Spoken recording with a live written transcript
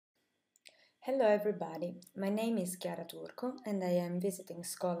Hello everybody, my name is Turco and I am visiting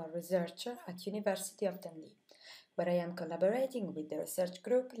scholar researcher at University of Dundee, where I am collaborating with the research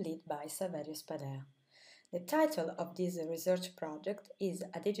group led by Spadea. The title of this research project is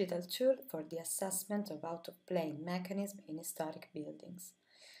A Digital Tool for the Assessment of Out-of-Plane Mechanism in Historic Buildings.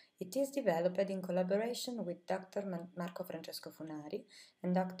 It is developed in collaboration with Dr. Marco Francesco Funari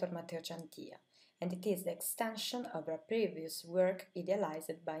and Dr. Matteo Ciantia, and it is the extension of a previous work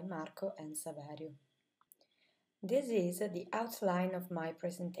idealized by Marco and Saverio. This is the outline of my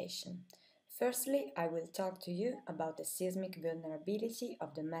presentation. Firstly, I will talk to you about the seismic vulnerability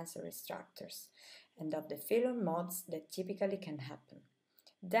of the masonry structures and of the failure modes that typically can happen.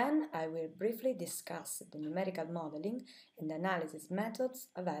 Then I will briefly discuss the numerical modeling and analysis methods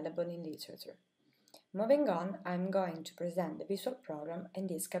available in literature. Moving on, I am going to present the visual program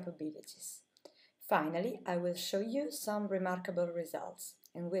and its capabilities. Finally, I will show you some remarkable results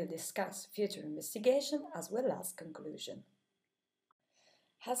and will discuss future investigation as well as conclusion.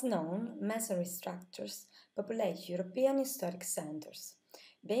 As known, masonry structures populate European historic centers.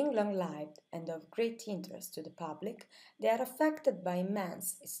 Being long-lived and of great interest to the public, they are affected by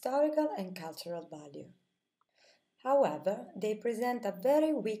immense historical and cultural value. However, they present a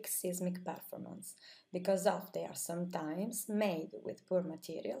very weak seismic performance because they are sometimes made with poor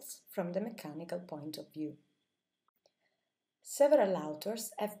materials from the mechanical point of view. Several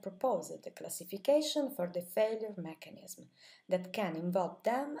authors have proposed a classification for the failure mechanism that can involve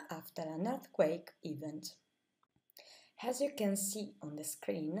them after an earthquake event. As you can see on the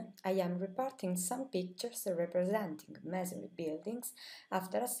screen, I am reporting some pictures representing masonry buildings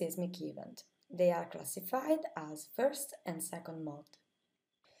after a seismic event. They are classified as first and second mode.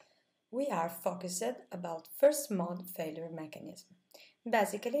 We are focused about first mode failure mechanism.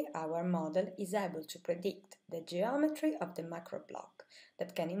 Basically, our model is able to predict the geometry of the macro block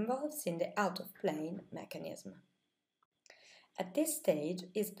that can involve in the out-of-plane mechanism. At this stage,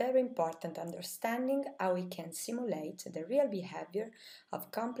 it is very important understanding how we can simulate the real behavior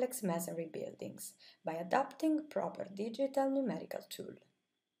of complex masonry buildings by adopting proper digital numerical tool.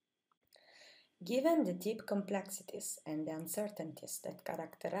 Given the deep complexities and the uncertainties that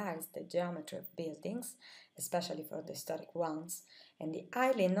characterize the geometry of buildings, especially for the historic ones, and the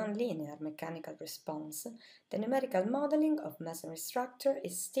highly nonlinear mechanical response, the numerical modeling of masonry structure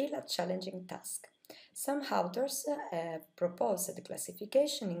is still a challenging task. Some authors have proposed the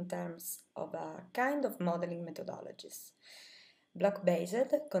classification in terms of a kind of modeling methodologies: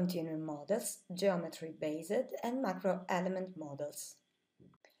 block-based, continuum models, geometry-based, and macro-element models.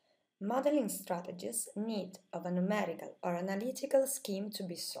 Modeling strategies need of a numerical or analytical scheme to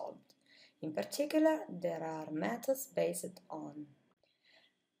be solved. In particular, there are methods based on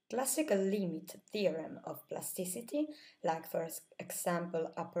classical limit theorem of plasticity, like for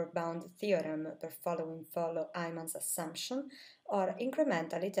example upper bound theorem per follow Hyman's assumption, or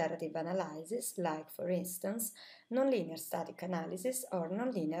incremental iterative analysis, like for instance nonlinear static analysis or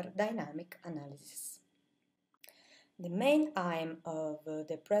nonlinear dynamic analysis. The main aim of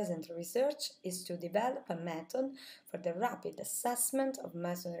the present research is to develop a method for the rapid assessment of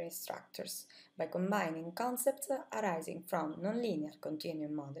masonry structures by combining concepts arising from nonlinear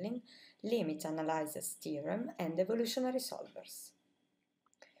continuum modeling, limit analysis theorem, and evolutionary solvers.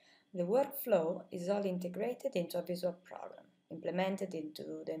 The workflow is all integrated into a visual program, implemented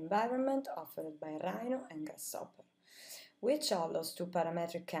into the environment offered by Rhino and Grasshopper, which allows to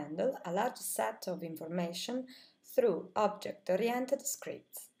parametric handle a large set of information through object-oriented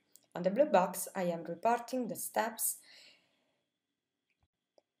scripts. On the blue box, I am reporting the steps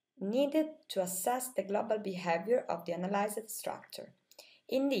needed to assess the global behavior of the analyzed structure.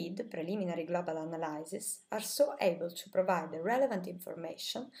 Indeed, preliminary global analyses are so able to provide the relevant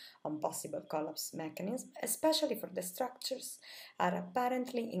information on possible collapse mechanisms, especially for the structures are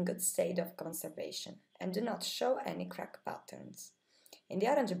apparently in good state of conservation and do not show any crack patterns. In the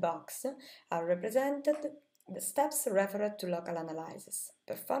orange box are represented the steps referred to local analysis,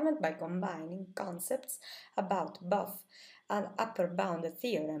 performed by combining concepts about both an upper bound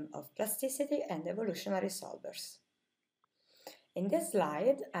theorem of plasticity and evolutionary solvers. In this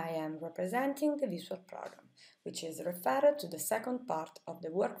slide, I am representing the visual program, which is referred to the second part of the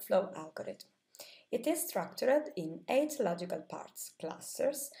workflow algorithm. It is structured in 8 logical parts,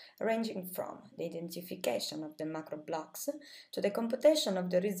 clusters, ranging from the identification of the macro blocks to the computation of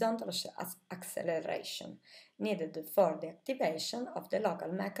the horizontal acceleration needed for the activation of the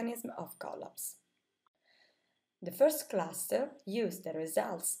local mechanism of collapse. The first cluster used the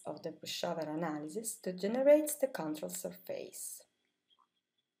results of the pushover analysis to generate the control surface.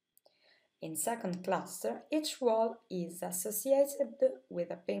 In second cluster, each wall is associated with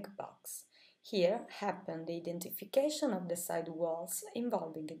a pink box. Here happened the identification of the side walls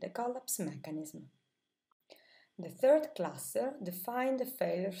involving the collapse mechanism. The third cluster defined the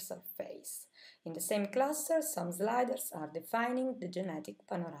failure surface. In the same cluster, some sliders are defining the genetic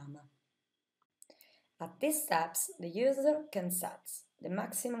panorama. At these steps, the user can set the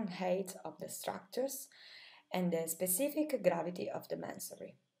maximum height of the structures and the specific gravity of the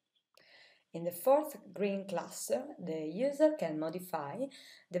masonry. In the fourth green cluster, the user can modify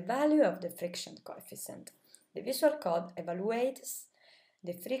the value of the friction coefficient. The visual code evaluates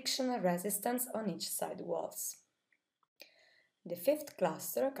the frictional resistance on each side walls. The fifth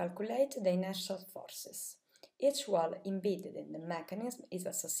cluster calculates the inertial forces. Each wall embedded in the mechanism is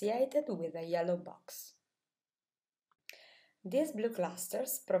associated with a yellow box. These blue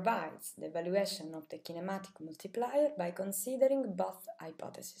clusters provides the evaluation of the kinematic multiplier by considering both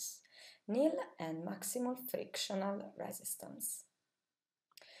hypotheses, nil and maximal frictional resistance.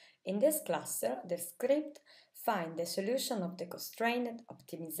 In this cluster, the script finds the solution of the constrained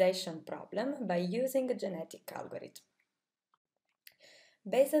optimization problem by using a genetic algorithm.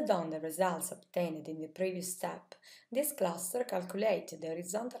 Based on the results obtained in the previous step, this cluster calculates the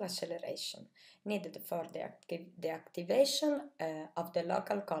horizontal acceleration needed for the activation of the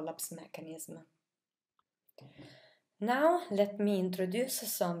local collapse mechanism. Now let me introduce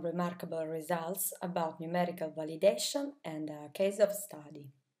some remarkable results about numerical validation and a case of study.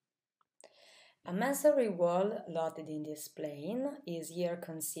 A masonry wall loaded in this plane is here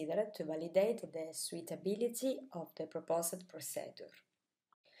considered to validate the suitability of the proposed procedure.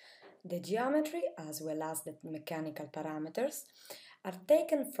 The geometry, as well as the mechanical parameters, are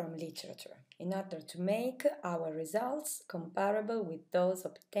taken from literature in order to make our results comparable with those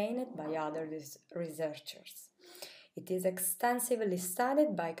obtained by other researchers. It is extensively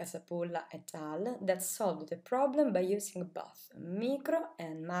studied by Casapulla et al. That solved the problem by using both micro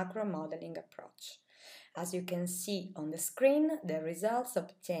and macro modeling approach. As you can see on the screen, the results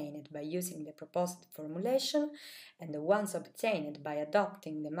obtained by using the proposed formulation and the ones obtained by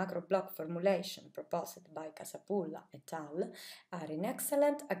adopting the macro block formulation proposed by Casapulla et al. Are in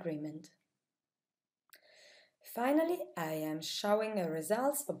excellent agreement. Finally, I am showing the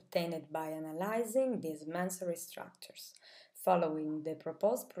results obtained by analyzing these masonry structures, following the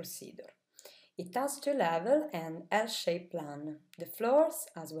proposed procedure. It has two levels and L-shaped plan. The floors,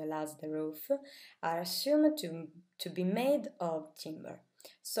 as well as the roof, are assumed to be made of timber,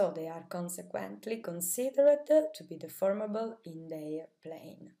 so they are consequently considered to be deformable in their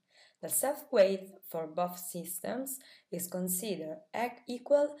plane. The self-weight for both systems is considered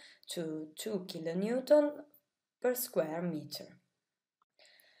equal to 2 kN per square meter.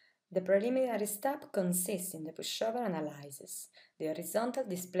 The preliminary step consists in the pushover analysis. The horizontal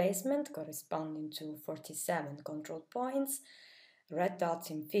displacement corresponding to 47 control points, red dots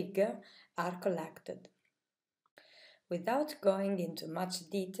in figure, are collected. Without going into much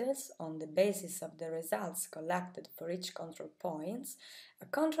details on the basis of the results collected for each control point, a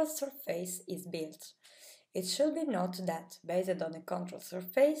control surface is built. It should be noted that, based on a control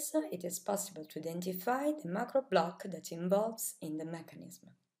surface, it is possible to identify the macro block that involves in the mechanism.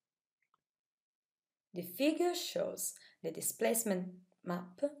 The figure shows the displacement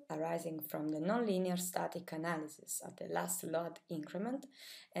map arising from the nonlinear static analysis at the last load increment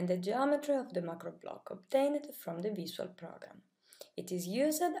and the geometry of the macro block obtained from the visual program. It is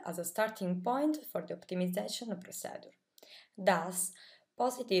used as a starting point for the optimization procedure. Thus,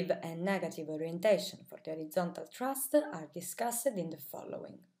 positive and negative orientation for the horizontal thrust are discussed in the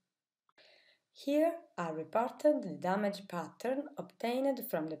following. Here are reported the damage pattern obtained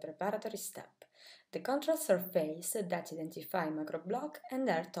from the preparatory step, the control surface that identify macro block and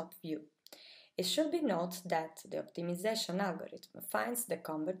their top view. It should be noted that the optimization algorithm finds the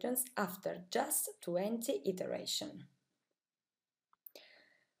convergence after just 20 iterations.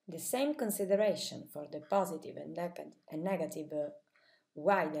 The same consideration for the positive and negative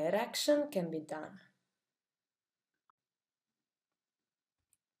y direction can be done.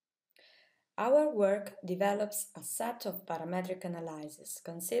 Our work develops a set of parametric analyses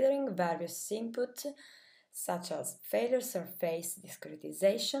considering various inputs such as failure surface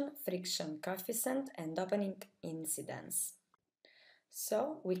discretization, friction coefficient, and opening incidence.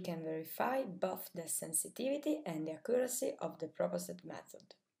 So we can verify both the sensitivity and the accuracy of the proposed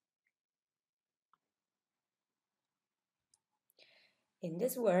method. In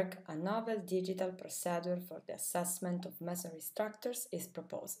this work, a novel digital procedure for the assessment of masonry structures is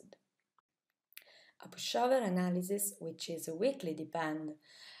proposed. A pushover analysis, which is weakly dependent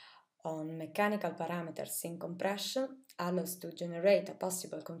on mechanical parameters in compression, allows to generate a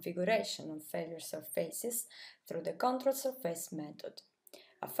possible configuration of failure surfaces through the control surface method.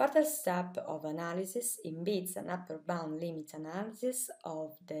 A further step of analysis embeds an upper bound limit analysis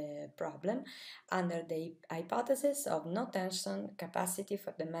of the problem under the hypothesis of no tension capacity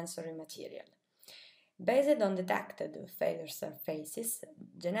for the mensory material. Based on detected failure surfaces,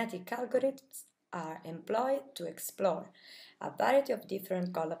 genetic algorithms are employed to explore a variety of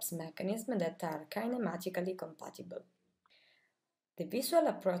different collapse mechanisms that are kinematically compatible. The visual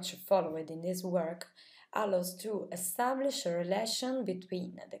approach followed in this work allows to establish a relation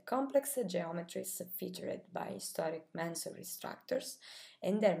between the complex geometries featured by historic mensory structures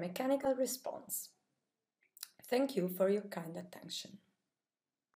and their mechanical response. Thank you for your kind attention.